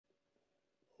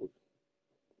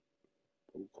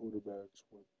quarterbacks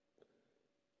with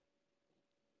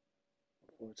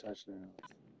 4 touchdowns.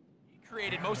 He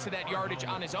created most of that yardage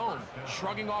on his own,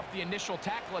 shrugging off the initial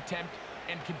tackle attempt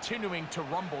and continuing to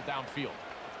rumble downfield.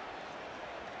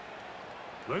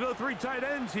 They go 3 tight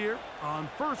ends here on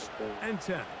 1st and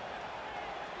 10.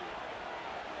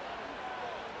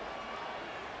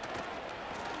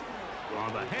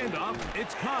 On the handoff,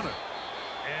 it's Connor.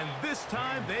 And this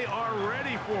time they are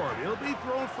ready for him. He'll be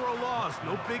thrown for a loss.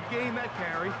 No big gain that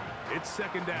carry. It's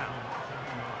 2nd down.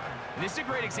 And this is a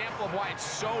great example of why it's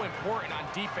so important on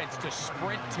defense to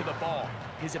sprint to the ball.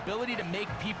 His ability to make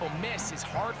people miss is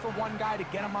hard for one guy to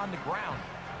get him on the ground.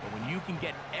 But when you can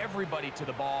get everybody to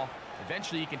the ball,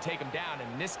 eventually you can take them down.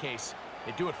 And in this case,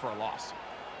 they do it for a loss.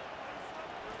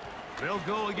 They'll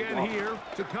go again here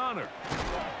to Connor.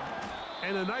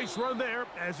 And a nice run there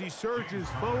as he surges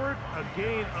forward, a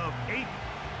gain of 8,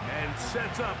 and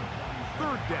sets up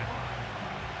 3rd down.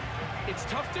 It's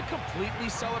tough to completely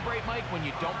celebrate, Mike, when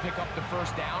you don't pick up the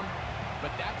 1st down, but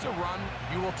that's a run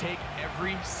you will take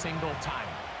every single time.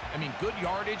 I mean, good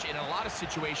yardage in a lot of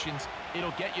situations,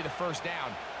 it'll get you the 1st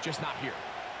down, just not here.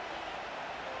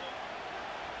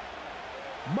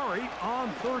 Murray on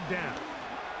 3rd down.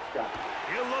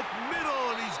 He'll look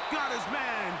middle, and he's got his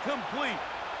man complete.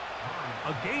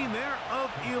 A gain there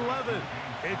of 11.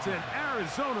 It's an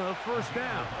Arizona 1st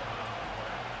down.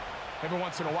 Every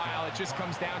once in a while, it just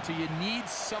comes down to you need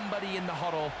somebody in the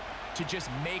huddle to just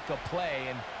make a play,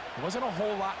 and it wasn't a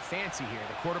whole lot fancy here.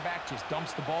 The quarterback just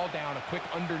dumps the ball down, a quick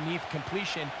underneath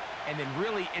completion, and then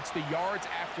really it's the yards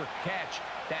after catch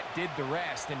that did the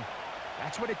rest, and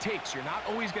that's what it takes. You're not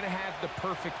always going to have the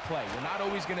perfect play. You're not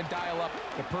always going to dial up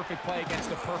the perfect play against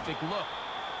the perfect look.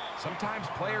 Sometimes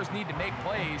players need to make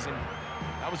plays, and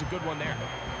that was a good one there.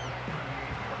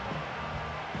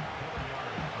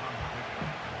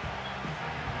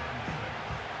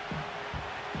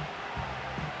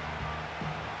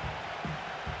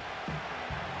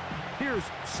 Here's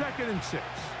 2nd and 6.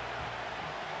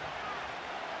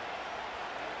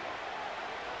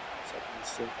 2nd and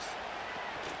 6.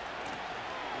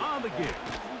 On the give,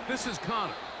 this is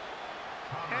Connor.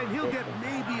 And he'll get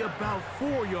maybe about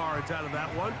 4 yards out of that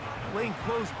one. Lane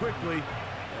closed quickly.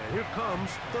 And here comes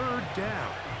 3rd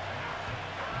down.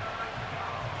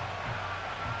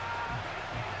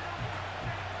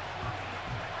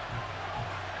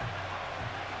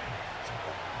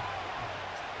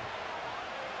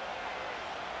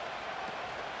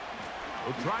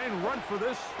 We'll try and run for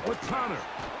this with Connor.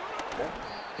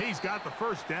 He's got the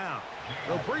 1st down.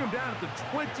 They'll bring him down at the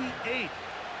 28.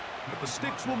 But the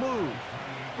sticks will move.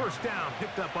 1st down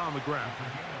picked up on the ground.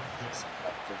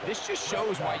 This just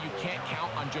shows why you can't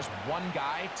count on just one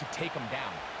guy to take him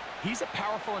down. He's a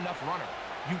powerful enough runner.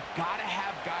 You gotta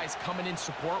have guys coming in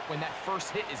support when that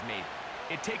 1st hit is made.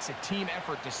 It takes a team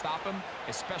effort to stop him,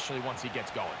 especially once he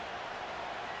gets going.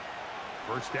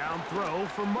 1st down throw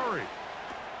for Murray.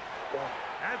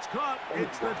 That's caught.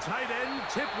 It's the tight end,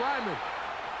 Chip Ryman.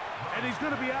 And he's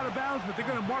going to be out of bounds, but they're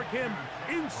going to mark him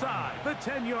inside the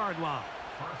 10-yard line.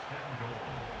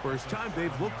 First time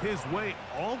they've looked his way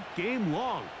all game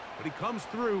long, but he comes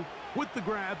through with the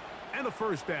grab and a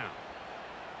 1st down.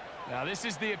 Now, this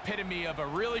is the epitome of a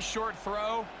really short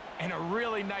throw and a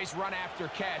really nice run after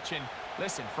catch. And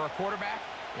listen, for a quarterback,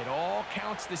 it all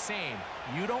counts the same.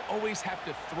 You don't always have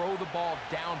to throw the ball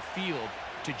downfield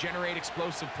to generate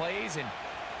explosive plays, and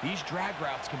these drag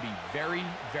routes can be very,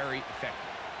 very effective.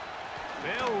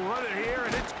 They'll run it here,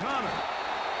 and it's Connor.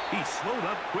 He slowed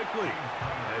up quickly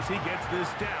as he gets this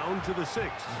down to the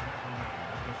 6.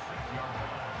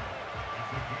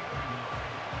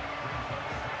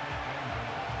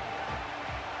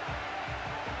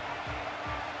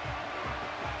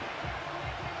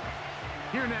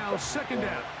 Here now, 2nd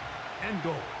down and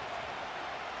goal.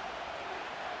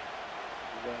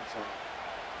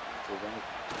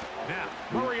 Now,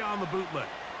 Murray on the bootleg.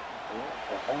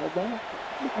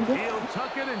 He'll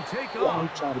tuck it and take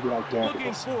off.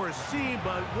 Looking for a seam,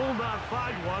 but will not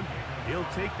find one. He'll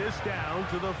take this down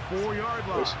to the 4-yard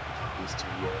line.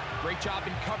 Great job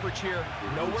in coverage here.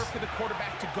 Nowhere for the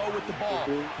quarterback to go with the ball.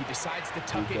 He decides to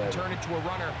tuck it and turn it to a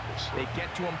runner. They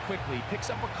get to him quickly. Picks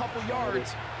up a couple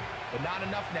yards, but not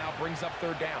enough now. Brings up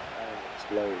 3rd down.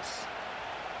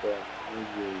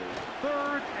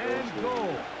 3rd and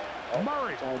goal.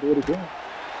 Murray. Do it again.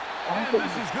 And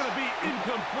this is going to be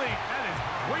incomplete. That is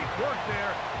great work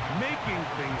there, making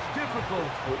things difficult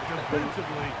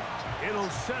defensively. It'll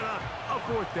set up a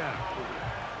 4th down.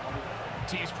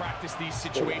 teams practice these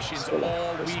situations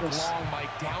all week long, Mike.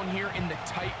 Down here in the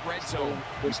tight red zone,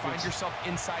 you find yourself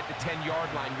inside the 10-yard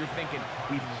line. You're thinking,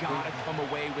 we've got to come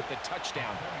away with a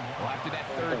touchdown. Well, after that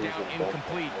third down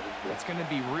incomplete, it's going to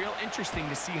be real interesting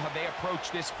to see how they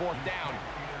approach this fourth down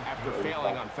after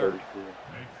failing on third.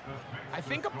 I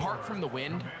think apart from the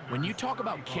wind, when you talk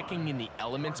about kicking in the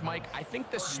elements, Mike, I think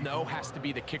the snow has to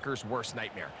be the kicker's worst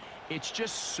nightmare. It's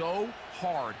just so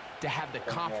hard to have the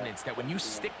confidence that when you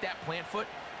stick that plant foot,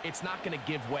 it's not going to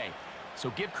give way. So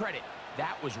give credit.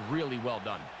 That was really well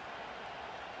done.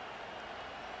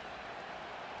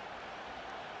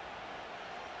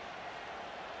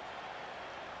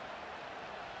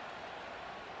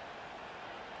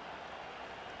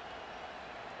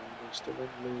 Still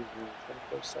in lead with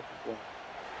 24 seconds left.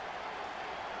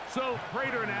 So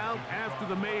Prater now, after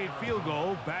the made field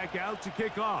goal, back out to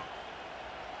kick off.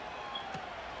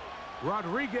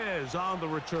 Rodriguez on the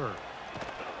return.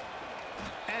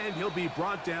 And he'll be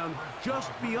brought down just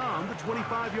beyond the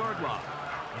 25-yard line.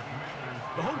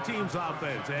 The home team's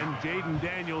offense and Jaden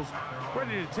Daniels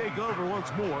ready to take over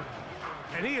once more.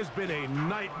 And he has been a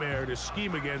nightmare to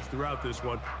scheme against throughout this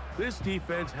one. This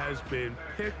defense has been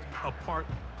picked apart.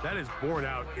 That is borne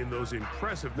out in those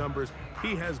impressive numbers.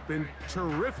 He has been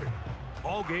terrific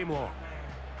all game long.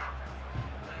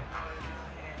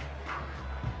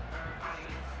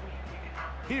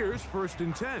 Here's 1st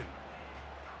and 10.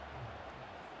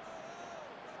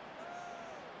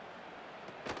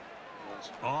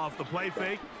 Off the play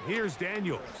fake, here's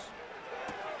Daniels.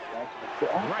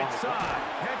 Right side,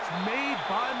 catch made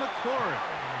by McLaurin.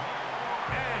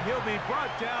 And he'll be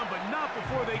brought down, but not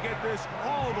before they get this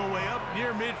all the way up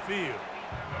near midfield.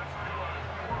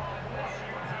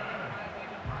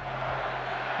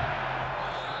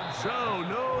 So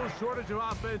no shortage of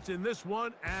offense in this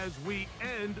one as we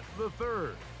end the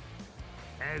third.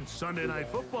 And Sunday Night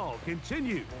Football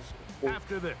continues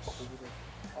after this.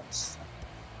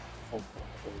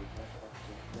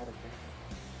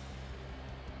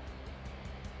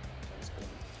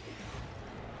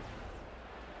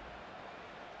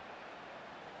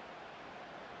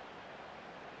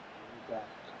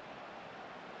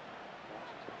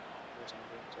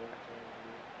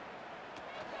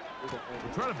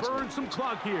 We're trying to burn some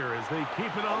clock here as they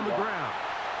keep it on the ground.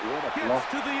 Gets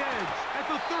to the edge at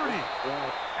the 30.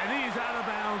 And he's out of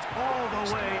bounds all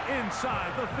the way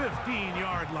inside the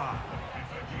 15-yard line.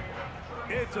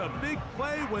 It's a big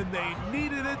play when they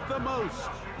needed it the most.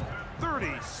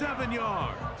 37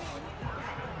 yards.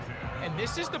 And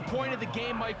this is the point of the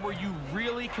game, Mike, where you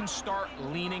really can start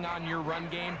leaning on your run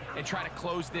game and try to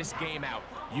close this game out.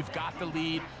 You've got the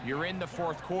lead, you're in the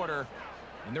fourth quarter,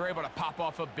 and they're able to pop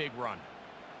off a big run.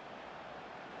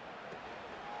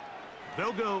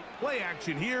 They'll go play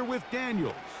action here with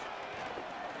Daniels.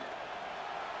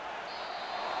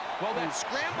 Well, that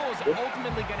scramble is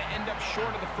ultimately going to end up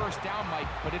short of the first down, Mike,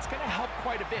 but it's going to help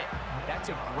quite a bit. That's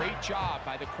a great job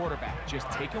by the quarterback. Just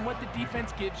taking what the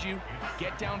defense gives you,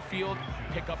 get downfield,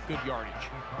 pick up good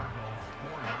yardage.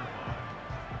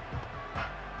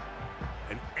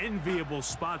 An enviable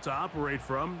spot to operate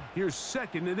from. Here's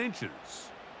 2nd and inches.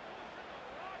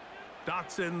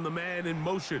 Dotson, the man in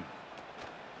motion.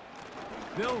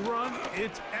 They'll run.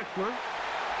 It's Eckler.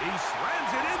 He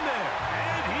slams it in there,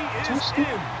 and he is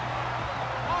in.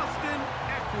 Austin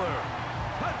Eckler.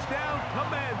 Touchdown,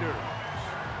 Commanders.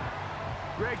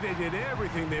 Greg, they did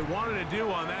everything they wanted to do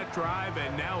on that drive,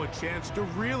 and now a chance to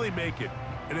really make it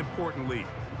an important lead.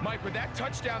 Mike, with that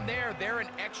touchdown there, they're an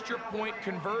extra point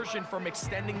conversion from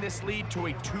extending this lead to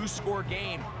a 2-score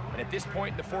game. And at this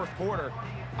point in the fourth quarter,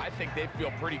 I think they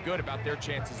feel pretty good about their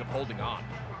chances of holding on.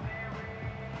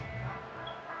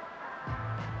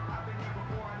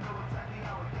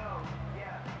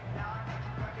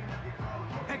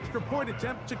 Extra point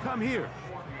attempt to come here.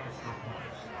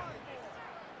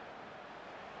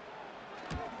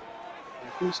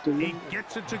 He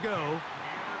gets it to go,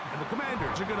 and the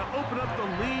Commanders are going to open up the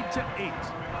lead to 8.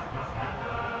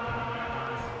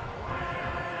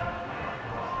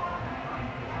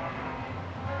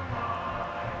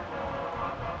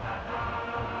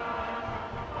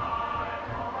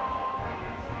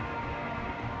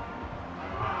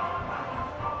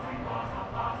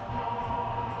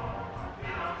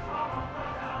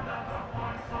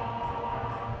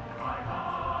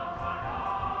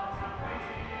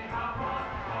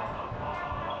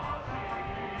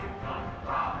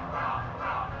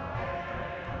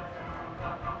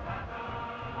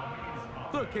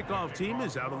 The kickoff team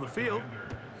is out on the field,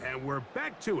 and we're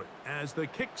back to it as the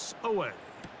kick's away.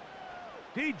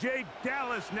 DJ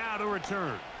Dallas now to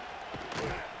return.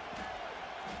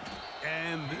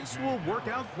 And this will work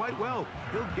out quite well.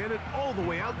 He'll get it all the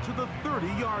way out to the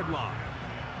 30-yard line.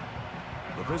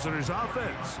 The visitors'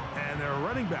 offense and their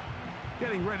running back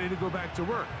getting ready to go back to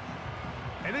work.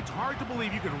 And it's hard to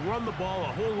believe you can run the ball a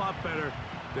whole lot better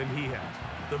than he has.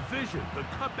 The vision, the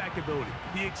cutback ability,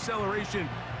 the acceleration,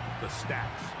 the stats.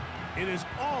 It has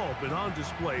all been on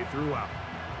display throughout.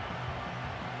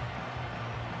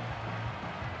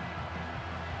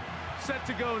 Set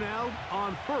to go now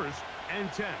on 1st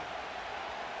and 10.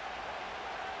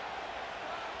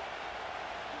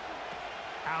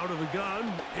 Out of the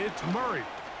gun, it's Murray.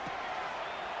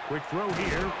 Quick throw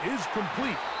here is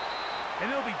complete. And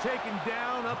he'll be taken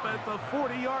down up at the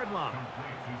 40-yard line.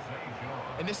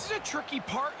 And this is a tricky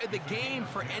part of the game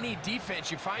for any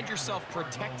defense. You find yourself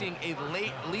protecting a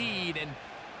late lead, and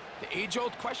the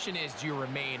age-old question is, do you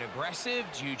remain aggressive?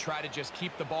 Do you try to just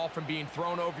keep the ball from being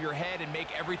thrown over your head and make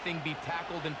everything be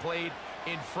tackled and played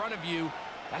in front of you?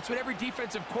 That's what every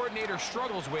defensive coordinator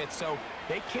struggles with, so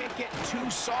they can't get too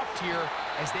soft here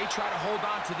as they try to hold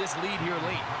on to this lead here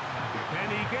late. Can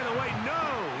he get away?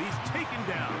 No! He's taken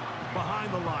down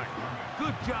behind the line.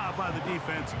 Good job by the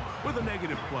defense with a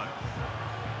negative play.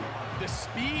 The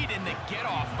speed and the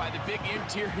get-off by the big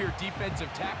interior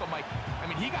defensive tackle, Mike. I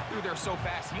mean, he got through there so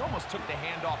fast, he almost took the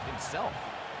handoff himself.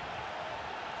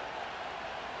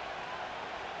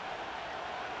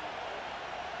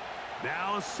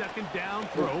 Now a second down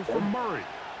throw from Murray.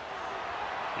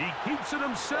 He keeps it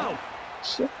himself.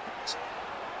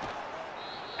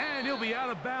 And he'll be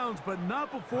out of bounds, but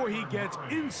not before he gets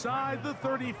inside the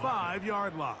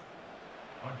 35-yard line.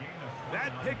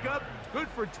 That pickup is good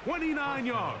for 29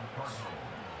 yards.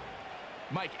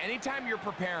 Mike, anytime you're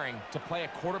preparing to play a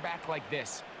quarterback like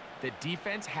this, the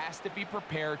defense has to be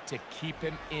prepared to keep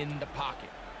him in the pocket.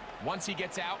 Once he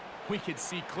gets out, we can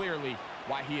see clearly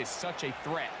why he is such a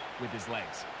threat with his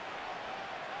legs.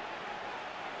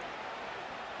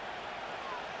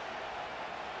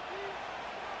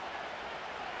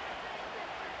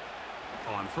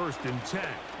 On 1st and 10,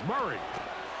 Murray.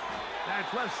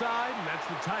 That's left side, and that's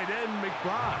the tight end,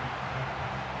 McBride.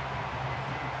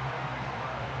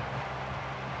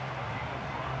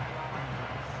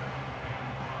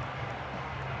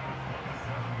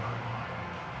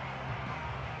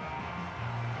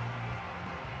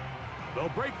 They'll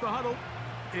break the huddle.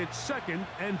 It's 2nd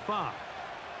and 5.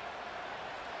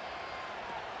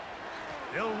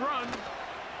 They'll run.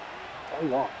 How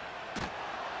long?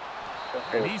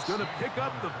 And he's going to pick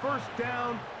up the first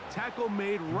down. Tackle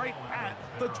made right at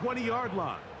the 20-yard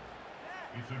line.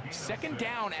 2nd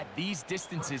down at these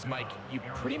distances, Mike, you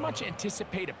pretty much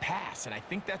anticipate a pass, and I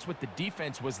think that's what the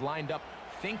defense was lined up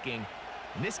thinking.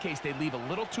 In this case, they leave a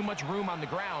little too much room on the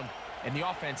ground, and the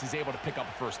offense is able to pick up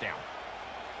a first down.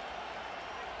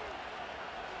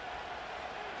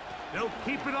 They'll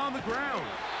keep it on the ground.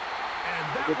 And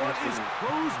that one is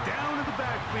closed down in the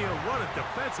backfield. What a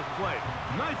defensive play.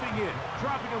 Knifing in,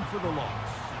 dropping them for the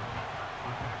loss.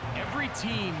 Every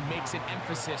team makes an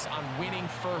emphasis on winning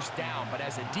first down, but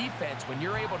as a defense, when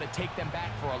you're able to take them back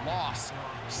for a loss,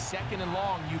 2nd and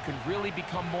long, you can really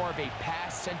become more of a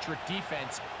pass-centric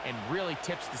defense and really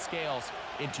tips the scales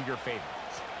into your favor.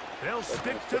 They'll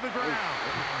stick to the ground.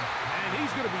 And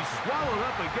he's going to be swallowed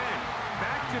up again.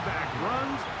 Back-to-back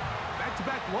runs.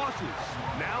 Back-to-back losses.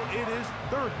 Now it is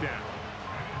 3rd down.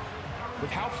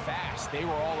 With how fast they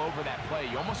were all over that play,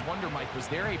 you almost wonder, Mike, was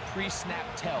there a pre-snap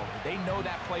tell? Did they know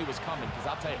that play was coming? Because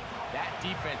I'll tell you, that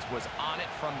defense was on it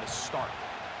from the start.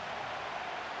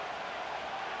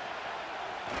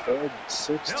 3rd and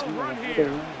 16. They'll run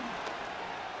here.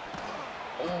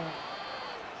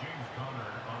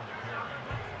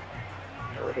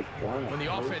 When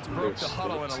the offense broke the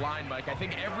huddle in a line, Mike, I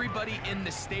think everybody in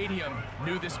the stadium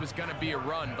knew this was going to be a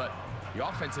run, but the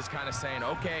offense is kind of saying,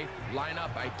 okay, line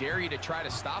up, I dare you to try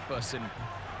to stop us, and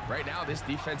right now this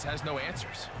defense has no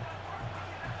answers.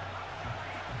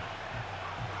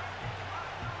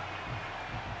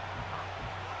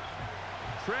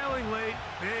 Trailing late,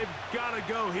 they've got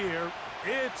to go here.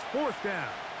 It's 4th down.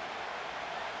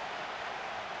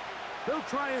 They'll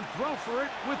try and throw for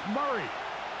it with Murray.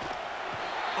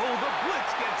 Oh, the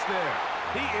blitz gets there.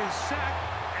 He is sacked,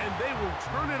 and they will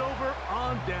turn it over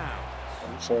on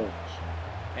downs.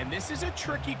 And this is a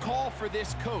tricky call for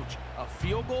this coach. A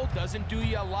field goal doesn't do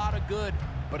you a lot of good,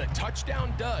 but a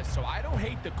touchdown does. So I don't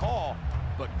hate the call,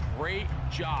 but great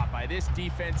job by this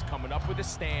defense coming up with a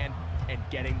stand and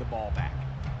getting the ball back.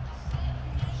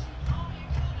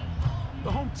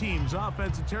 The home team's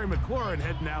offense and Terry McLaurin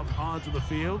heading out onto the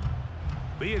field.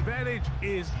 The advantage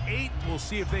is 8. We'll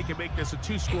see if they can make this a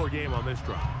 2-score game on this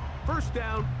drive. 1st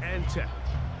down and 10.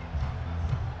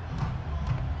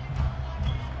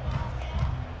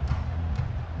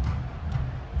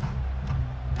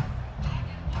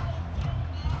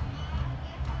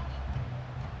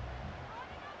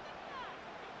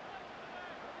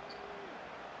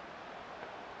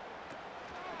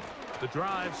 The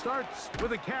drive starts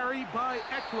with a carry by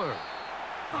Eckler.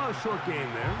 A short game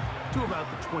there to about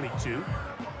the 22.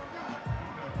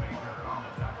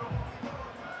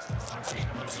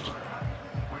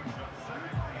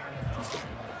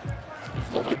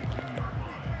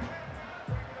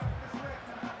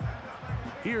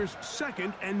 Here's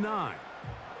 2nd and 9.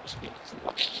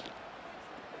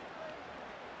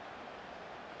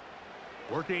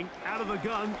 Working out of the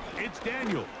gun, it's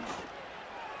Daniels.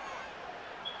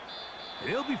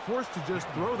 He'll be forced to just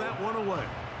throw that one away.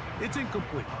 It's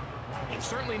incomplete. It's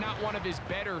certainly not one of his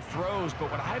better throws, but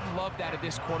what I've loved out of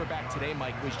this quarterback today,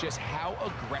 Mike, was just how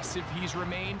aggressive he's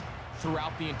remained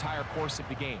throughout the entire course of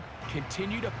the game.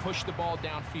 Continue to push the ball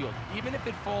downfield. Even if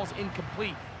it falls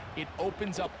incomplete, it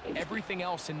opens up everything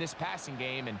else in this passing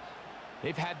game, and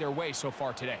they've had their way so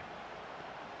far today.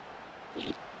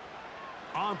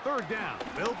 On 3rd down,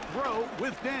 they'll throw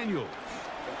with Daniels.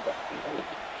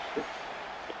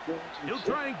 He'll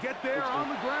try and get there on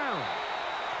the ground.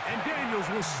 And Daniels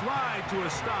will slide to a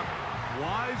stop.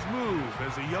 Wise move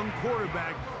as a young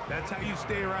quarterback. That's how you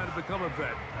stay around and become a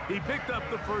vet. He picked up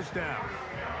the 1st down.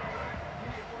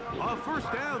 A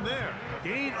 1st down there.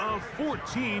 Gain of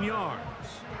 14 yards.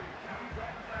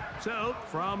 So,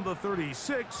 from the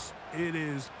 36, it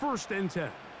is 1st and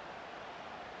 10.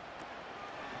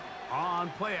 On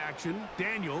play action,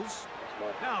 Daniels.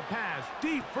 Now pass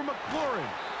deep for McLaurin.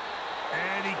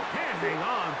 And he can't hang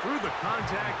on through the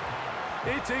contact.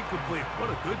 It's incomplete. What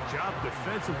a good job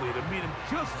defensively to meet him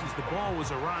just as the ball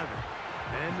was arriving.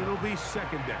 And it'll be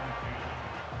 2nd down.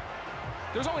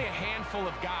 There's only a handful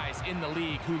of guys in the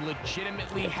league who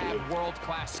legitimately have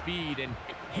world-class speed, and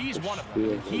he's one of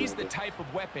them. He's the type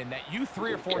of weapon that you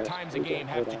 3 or 4 times a game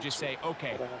have to just say,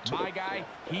 okay, my guy,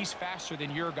 he's faster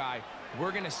than your guy.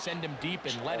 We're going to send him deep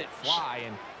and let it fly.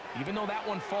 And even though that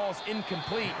one falls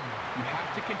incomplete, you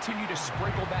have to continue to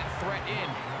sprinkle that threat in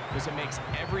because it makes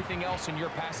everything else in your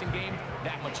passing game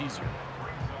that much easier.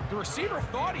 The receiver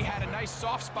thought he had a nice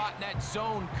soft spot in that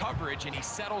zone coverage, and he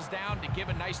settles down to give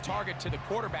a nice target to the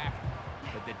quarterback.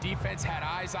 But the defense had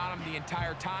eyes on him the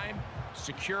entire time.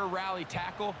 Secure rally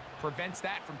tackle prevents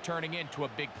that from turning into a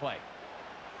big play.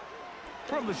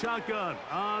 From the shotgun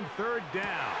on 3rd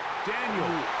down,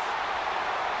 Daniels.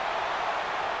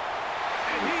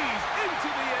 And he's into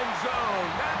the end zone.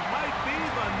 That might be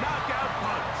the knockout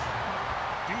punch.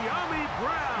 De'Ami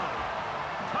Brown.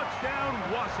 Touchdown,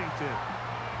 Washington.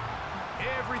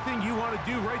 Everything you want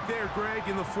to do right there, Greg,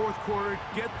 in the 4th quarter.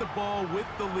 Get the ball with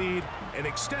the lead and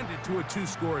extend it to a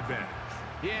 2-score advantage.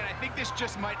 Yeah, and I think this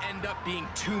just might end up being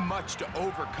too much to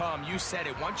overcome. You said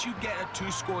it. Once you get a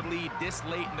 2-score lead this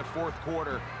late in the 4th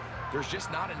quarter, there's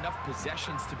just not enough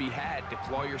possessions to be had to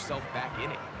claw yourself back in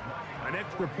it. An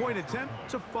extra point attempt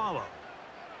to follow.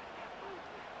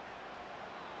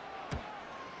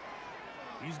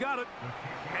 He's got it.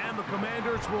 And the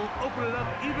Commanders will open it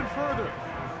up even further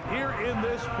here in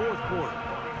this 4th quarter.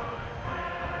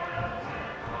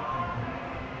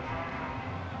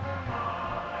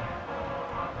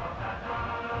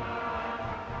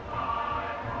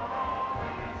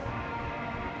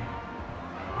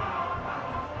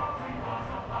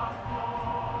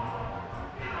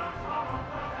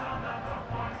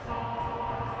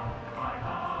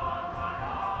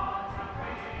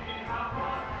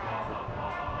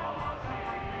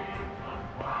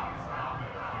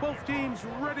 Both teams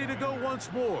ready to go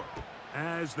once more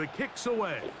as the kick's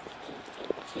away.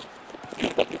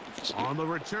 On the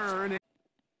return.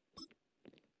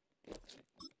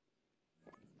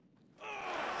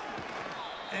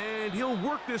 And he'll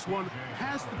work this one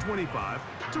past the 25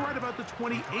 to right about the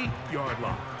 28-yard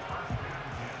line.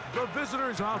 The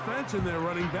visitors' offense and their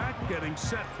running back getting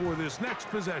set for this next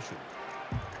possession.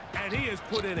 And he has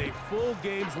put in a full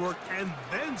game's work and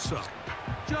then some.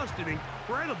 Just an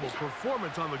incredible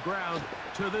performance on the ground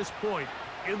to this point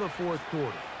in the 4th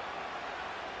quarter.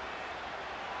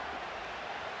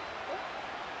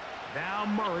 Now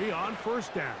Murray on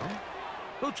 1st down.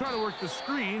 He'll try to work the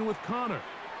screen with Connor.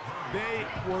 They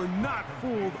were not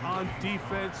fooled on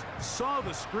defense. Saw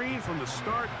the screen from the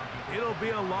start. It'll be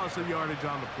a loss of yardage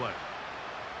on the play.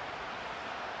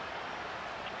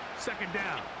 2nd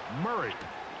down, Murray.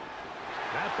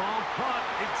 That ball caught.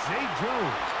 It's Zay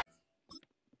Jones.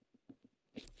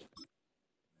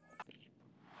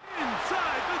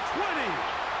 Inside the 20.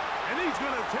 And he's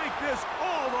going to take this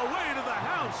all the way to the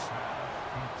house.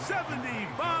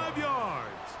 75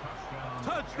 yards.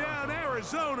 Touchdown,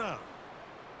 Arizona.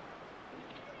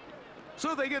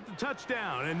 So they get the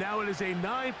touchdown, and now it is a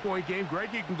 9-point game. Greg,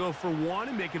 you can go for 1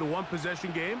 and make it a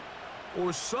 1-possession game.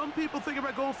 or some people think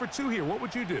about going for 2 here. What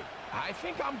would you do? I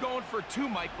think I'm going for 2,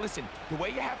 Mike. Listen, the way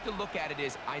you have to look at it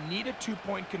is I need a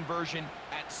 2-point conversion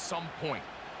at some point.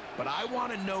 But I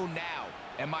want to know now,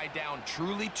 am I down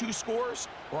truly 2 scores,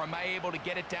 or am I able to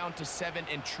get it down to 7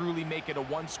 and truly make it a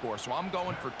 1 score? So I'm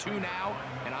going for 2 now,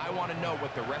 and I want to know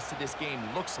what the rest of this game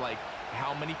looks like.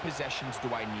 How many possessions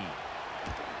do I need?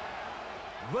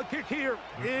 The kick here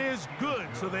is good,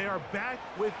 so they are back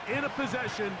within a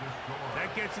possession.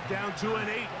 That gets it down to an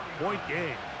 8-point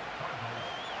game.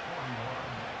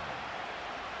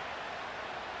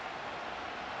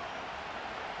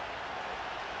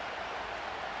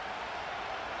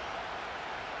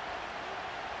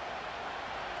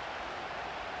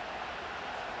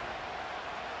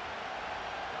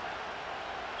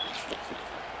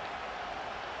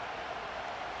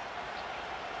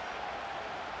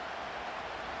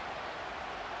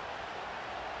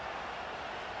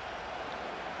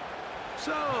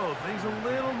 So, things a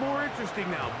little more interesting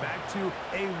now. Back to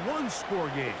a 1-score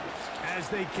game as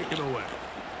they kick it away.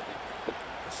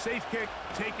 A safe kick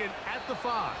taken at the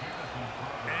 5.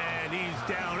 And he's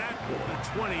down at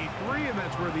the 23, and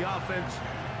that's where the offense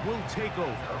will take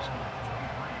over.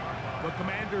 The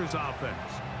Commanders'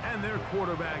 offense and their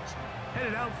quarterbacks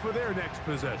headed out for their next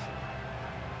possession.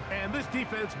 And this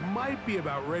defense might be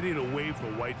about ready to wave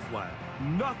the white flag.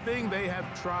 Nothing they have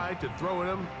tried to throw at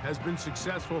him has been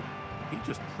successful. He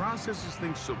just processes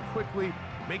things so quickly,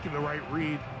 making the right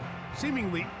read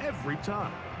seemingly every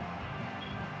time.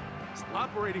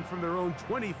 Operating from their own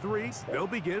 23, they'll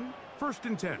begin 1st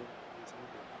and 10.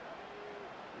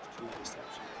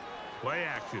 Play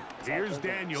action. Here's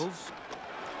Daniels.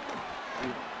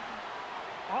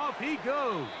 Off he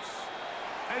goes.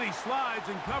 And he slides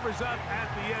and covers up at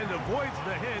the end, avoids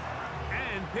the hit,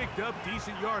 and picked up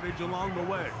decent yardage along the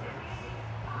way.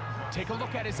 Take a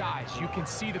look at his eyes. You can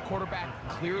see the quarterback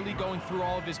clearly going through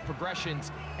all of his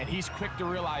progressions, and he's quick to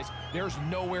realize there's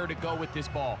nowhere to go with this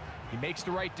ball. He makes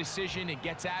the right decision and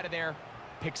gets out of there,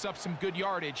 picks up some good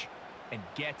yardage, and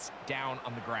gets down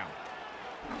on the ground.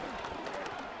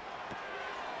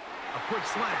 A quick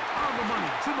slant on the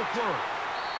money to McClure.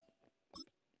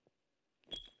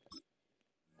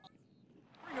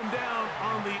 Bring him down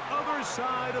on the other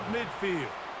side of midfield.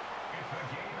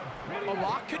 A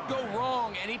lot could go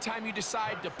wrong anytime you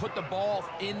decide to put the ball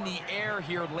in the air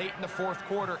here late in the 4th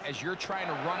quarter as you're trying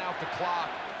to run out the clock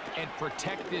and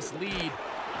protect this lead.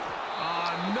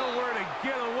 Nowhere to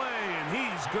get away, and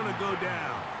he's going to go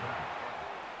down.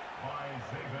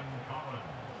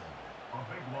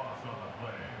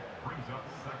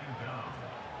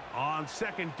 On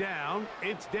 2nd down,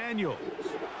 it's Daniels.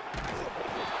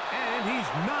 And he's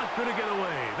not going to get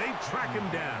away. They track him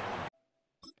down.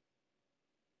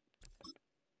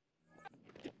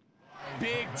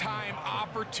 Big-time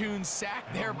opportune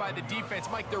sack there by the defense.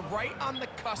 Mike, they're right on the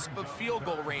cusp of field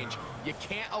goal range. You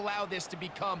can't allow this to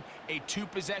become a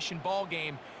 2-possession ball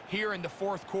game here in the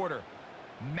 4th quarter.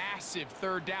 Massive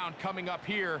 3rd down coming up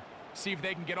here. See if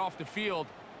they can get off the field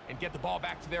and get the ball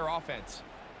back to their offense.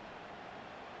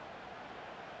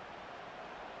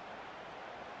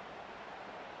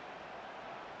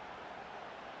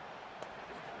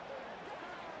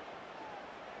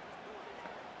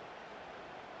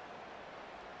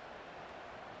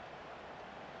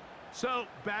 So,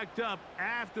 backed up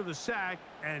after the sack,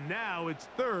 and now it's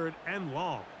 3rd and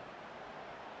long.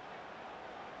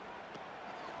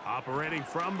 Operating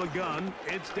from the gun,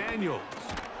 it's Daniels.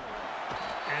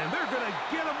 And they're going to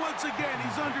get him once again.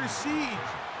 He's under siege.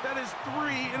 That is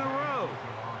 3 in a row.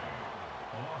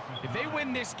 If they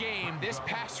win this game, this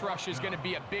pass rush is going to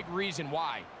be a big reason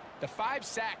why. The 5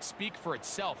 sacks speak for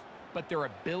itself, but their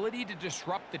ability to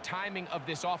disrupt the timing of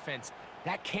this offense,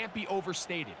 that can't be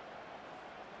overstated.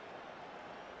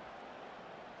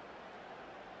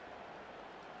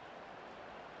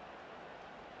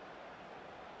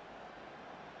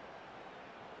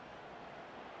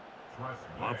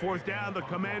 On 4th down, the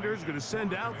Commanders going to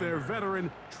send out their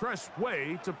veteran Tress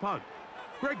Way to punt.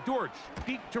 Greg Dortch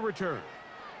deep to return.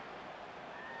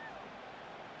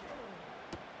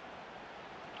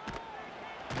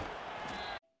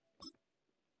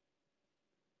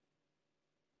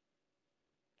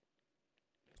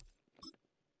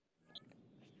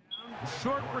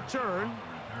 Short return,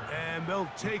 and they'll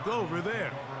take over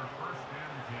there.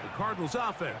 The Cardinals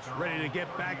offense ready to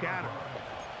get back at it.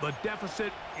 The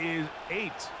deficit is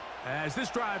 8 as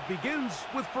this drive begins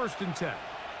with 1st and 10.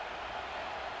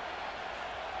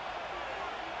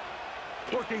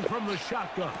 Working from the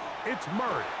shotgun, it's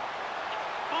Murray.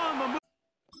 On the move.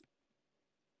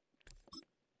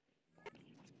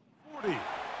 40.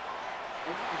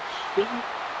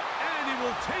 And he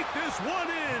will take this one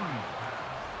in.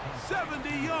 70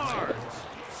 yards.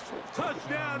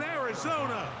 Touchdown,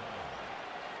 Arizona.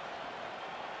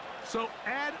 So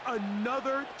add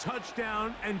another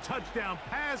touchdown and touchdown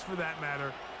pass for that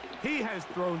matter. He has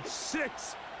thrown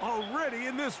 6 already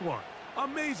in this one.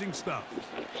 Amazing stuff.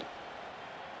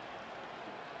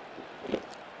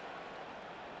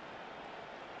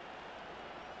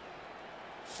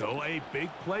 So a big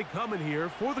play coming here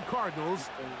for the Cardinals,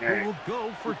 who will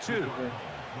go for 2.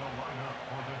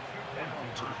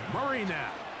 Murray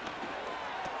now.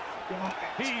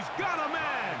 He's got a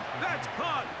man. That's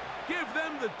caught. Give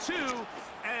them the 2,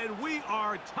 and we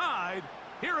are tied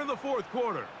here in the 4th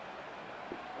quarter.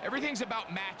 Everything's about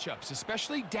matchups,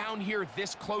 especially down here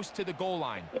this close to the goal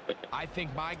line. I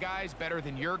think my guy's better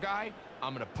than your guy.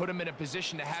 I'm going to put him in a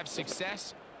position to have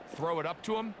success, throw it up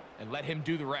to him, and let him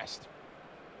do the rest.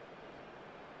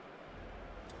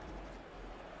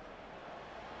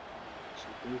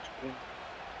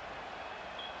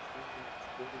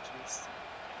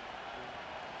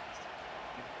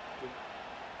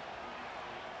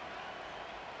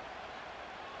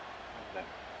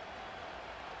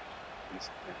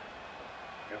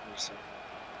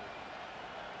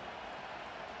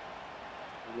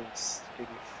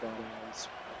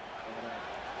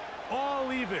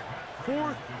 All even.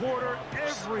 4th quarter,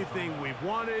 everything we've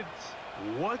wanted.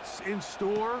 What's in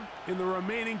store in the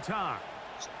remaining time?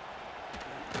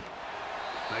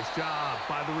 Nice job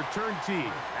by the return team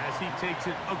as he takes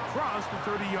it across the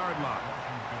 30-yard line.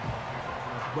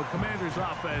 The Commanders'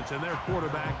 offense and their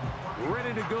quarterback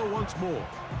ready to go once more.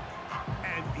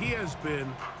 And he has been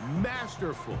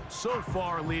masterful so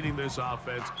far leading this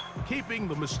offense, keeping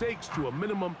the mistakes to a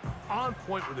minimum, on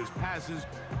point with his passes,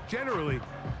 generally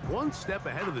one step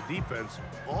ahead of the defense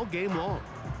all game long.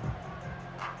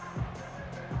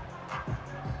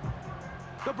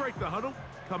 They'll break the huddle.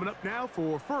 Coming up now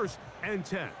for 1st and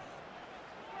 10.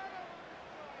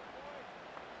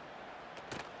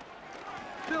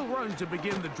 They'll run to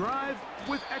begin the drive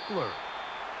with Eckler.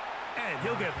 And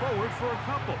he'll get forward for a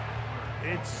couple.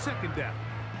 It's 2nd down.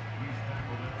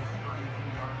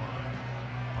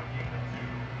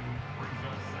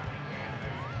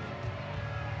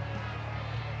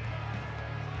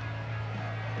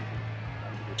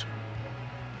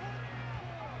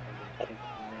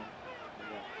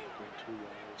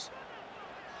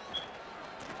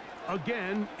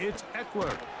 Again, it's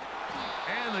Eckler.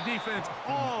 And the defense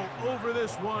all over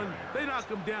this one. They knock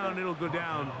him down. It'll go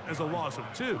down as a loss of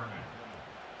 2. A loss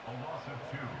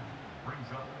of 2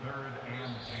 brings up 3rd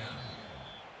and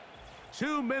 10.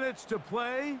 2 minutes to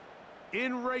play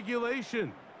in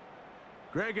regulation.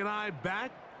 Greg and I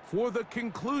back for the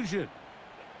conclusion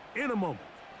in a moment.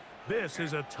 This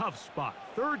is a tough spot.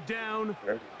 3rd down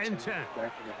and 10.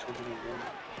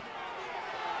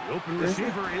 The open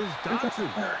receiver is Dotson.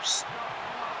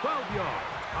 12 yards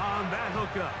on that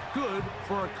hookup. Good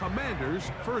for a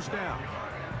Commander's 1st down.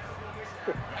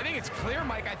 I think it's clear,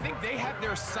 Mike. I think they have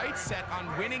their sights set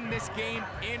on winning this game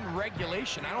in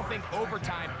regulation. I don't think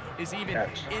overtime is even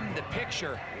in the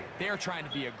picture. They're trying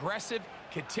to be aggressive,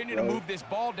 continue to move this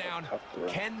ball down.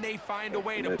 Can they find a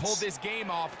way to pull this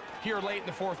game off here late in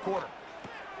the 4th quarter?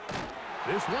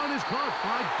 This one is caught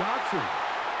by Dotson.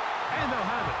 And they'll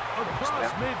have it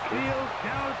across midfield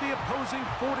down at the opposing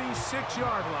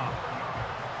 46-yard line.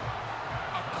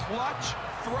 A clutch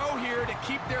throw here to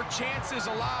keep their chances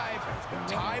alive.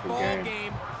 Tie ball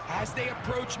game as they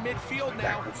approach midfield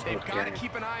now. They've got to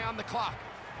keep an eye on the clock.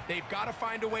 They've got to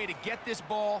find a way to get this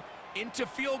ball into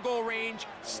field goal range,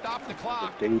 stop the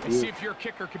clock, and see if your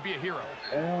kicker could be a hero.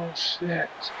 Oh, shit.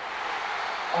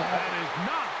 That is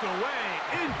knocked away.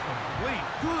 Incomplete.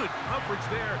 Good coverage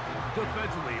there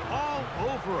defensively. All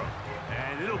over him.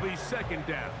 And it'll be 2nd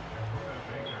down.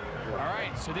 All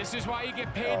right, so this is why you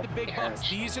get paid the big bucks.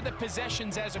 These are the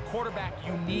possessions as a quarterback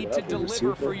you need to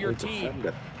deliver for your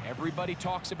team. Everybody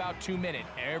talks about 2 minutes.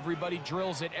 Everybody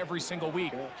drills it every single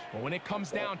week. But when it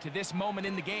comes down to this moment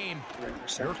in the game,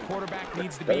 your quarterback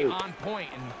needs to be on point.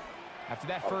 And after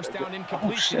that 1st down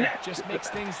incompletion, it just makes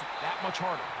things that much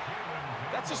harder.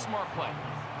 That's a smart play.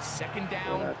 2nd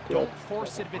down, don't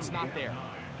force it if it's not there.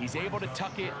 He's able to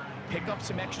tuck it, pick up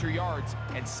some extra yards,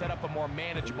 and set up a more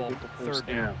manageable 3rd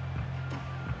down.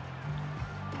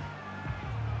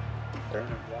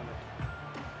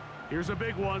 Here's a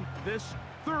big one. This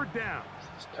 3rd down.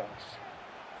 This is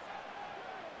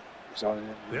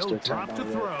tough. They'll drop to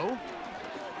throw.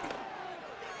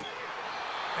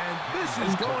 And this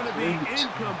is going to be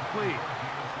incomplete.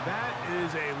 That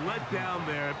is a letdown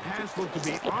there. Pass looked to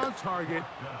be on target.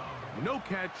 No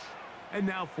catch. And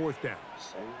now fourth down.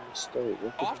 Same mistake.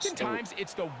 Look at the Oftentimes,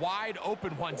 it's the wide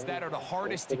open ones that are the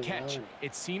hardest to catch.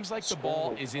 It seems like the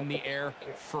ball is in the air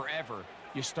forever.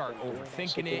 You start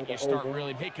overthinking it. You start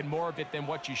really making more of it than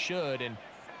what you should, and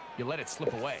you let it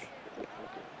slip away.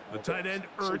 The tight end,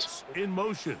 Ertz, in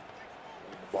motion.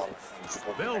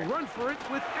 They'll run for it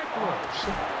with Eckler.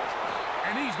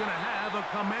 And he's going to have a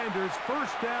Commanders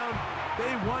first down.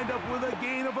 They wind up with a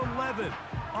gain of 11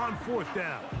 on fourth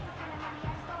down.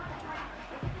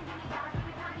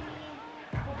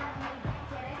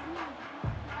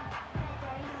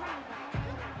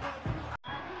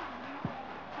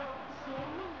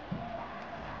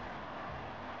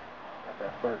 Got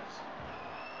that first.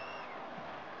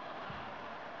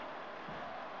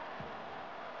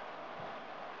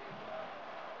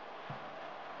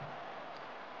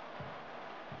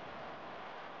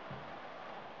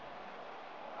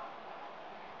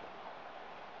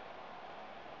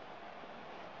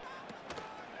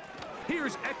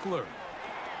 Here's Eckler.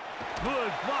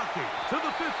 Good blocking to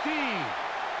the 15.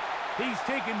 He's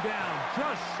taken down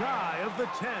just shy of the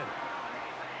 10.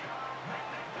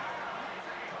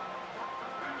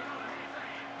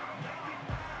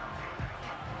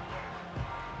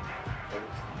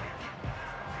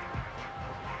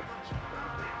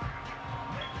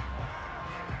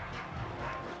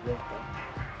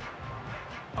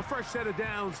 A fresh set of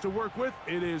downs to work with.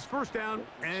 It is first down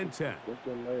and 10.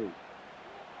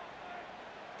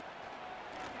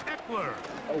 Eckler.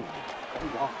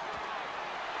 Oh,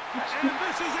 And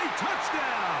this is a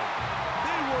touchdown.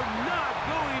 They were not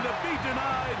going to be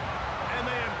denied, and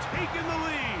they have taken the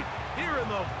lead here in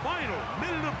the final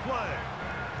minute of play.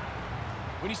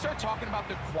 When you start talking about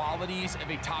the qualities of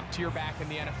a top-tier back in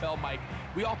the NFL, Mike,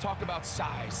 we all talk about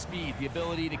size, speed, the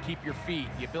ability to keep your feet,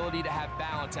 the ability to have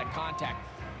balance at contact.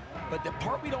 But the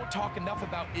part we don't talk enough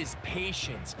about is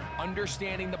patience,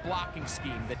 understanding the blocking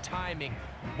scheme, the timing,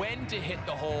 when to hit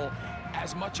the hole,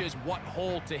 as much as what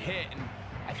hole to hit. And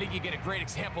I think you get a great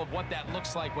example of what that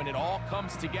looks like when it all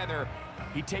comes together.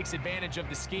 He takes advantage of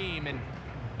the scheme, and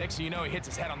next thing you know, he hits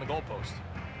his head on the goalpost.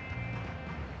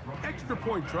 Extra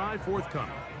point try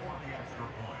forthcoming.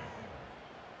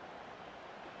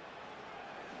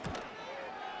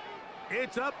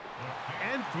 It's up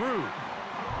and through.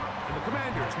 And the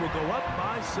Commanders will go up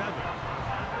by 7.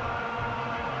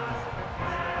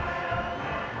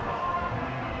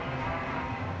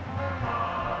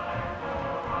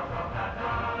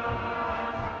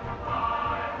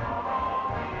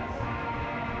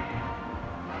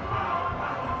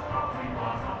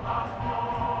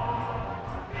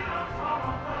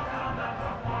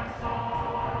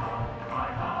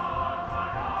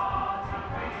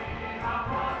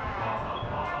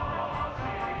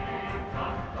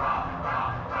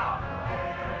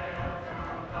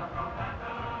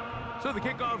 So the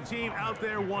kickoff team out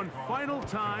there one final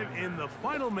time in the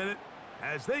final minute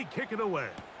as they kick it away.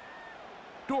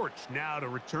 Dortch now to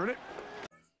return it.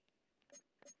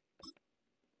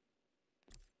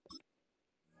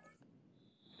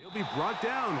 He'll be brought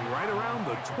down right around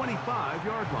the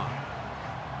 25-yard line.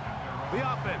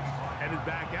 The offense headed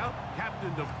back out,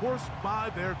 captained, of course, by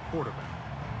their quarterback.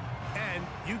 And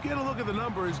you get a look at the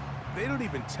numbers, they don't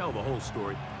even tell the whole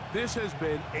story. This has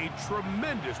been a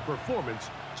tremendous performance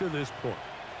to this point.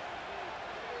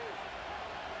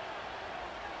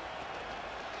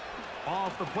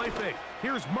 Off the play fake,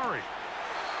 here's Murray.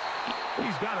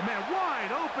 He's got a man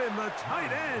wide open, the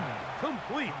tight end,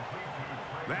 complete.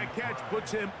 That catch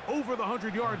puts him over the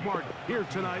 100-yard mark here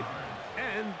tonight,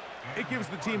 and it gives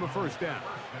the team a first down.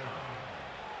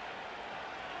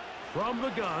 From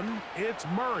the gun, it's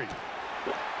Murray.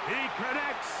 He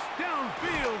connects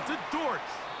downfield to Dortch.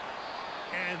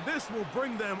 And this will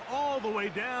bring them all the way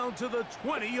down to the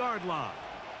 20-yard line.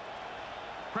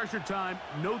 Pressure time,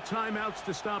 no timeouts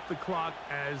to stop the clock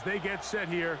as they get set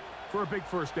here for a big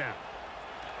first down.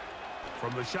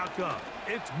 From the shotgun,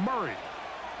 it's Murray.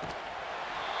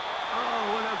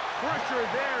 Oh, and a pressure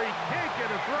there. He can't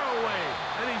get a throwaway,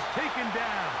 and he's taken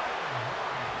down.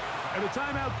 And the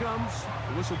timeout comes.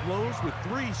 The whistle blows with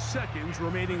 3 seconds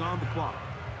remaining on the clock.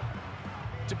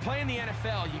 To play in the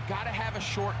NFL, you got to have a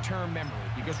short-term memory,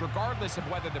 because regardless of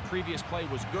whether the previous play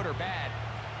was good or bad,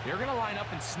 they're going to line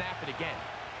up and snap it again.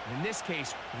 In this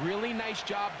case, really nice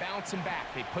job bouncing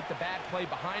back. They put the bad play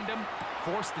behind them,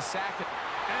 forced the sack,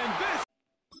 and this.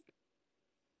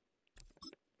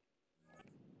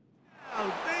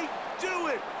 Oh, they do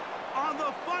it on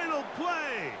the final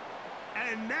play.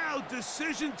 And now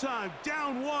decision time,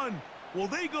 down 1. Will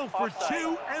they go for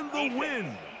 2 and the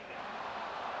win?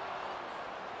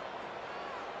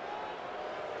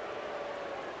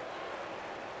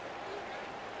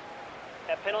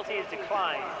 That penalty is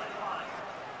declined.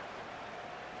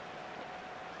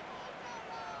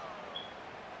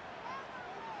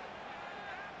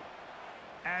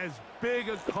 As big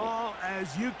a call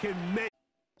as you can make.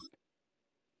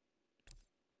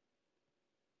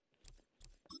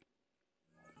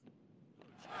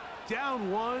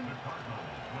 Down one,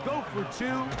 go for two,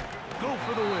 go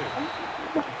for the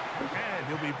win. And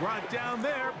he'll be brought down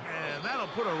there, and that'll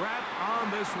put a wrap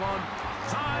on this one.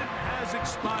 Time has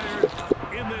expired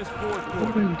in this fourth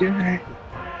quarter.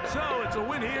 So it's a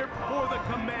win here for the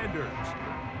Commanders.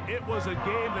 It was a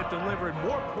game that delivered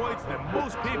more points than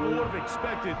most people would have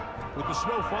expected with the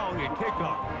snow falling at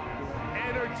kickoff.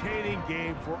 Entertaining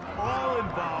game for all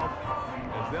involved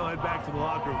as they'll head back to the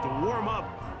locker room to warm up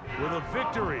with a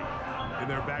victory in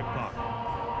their back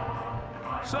pocket.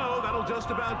 So that'll just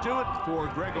about do it for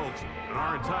Greg Olson and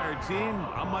our entire team.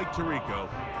 I'm Mike Tirico.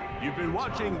 You've been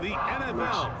watching the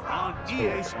NFL on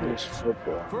EA Sports.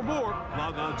 For more,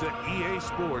 log on to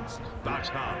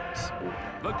easports.com.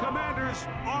 The Commanders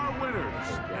are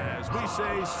winners as we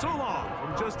say so long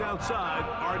from just outside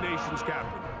our nation's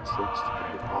capital.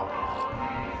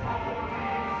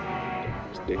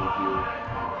 His debut.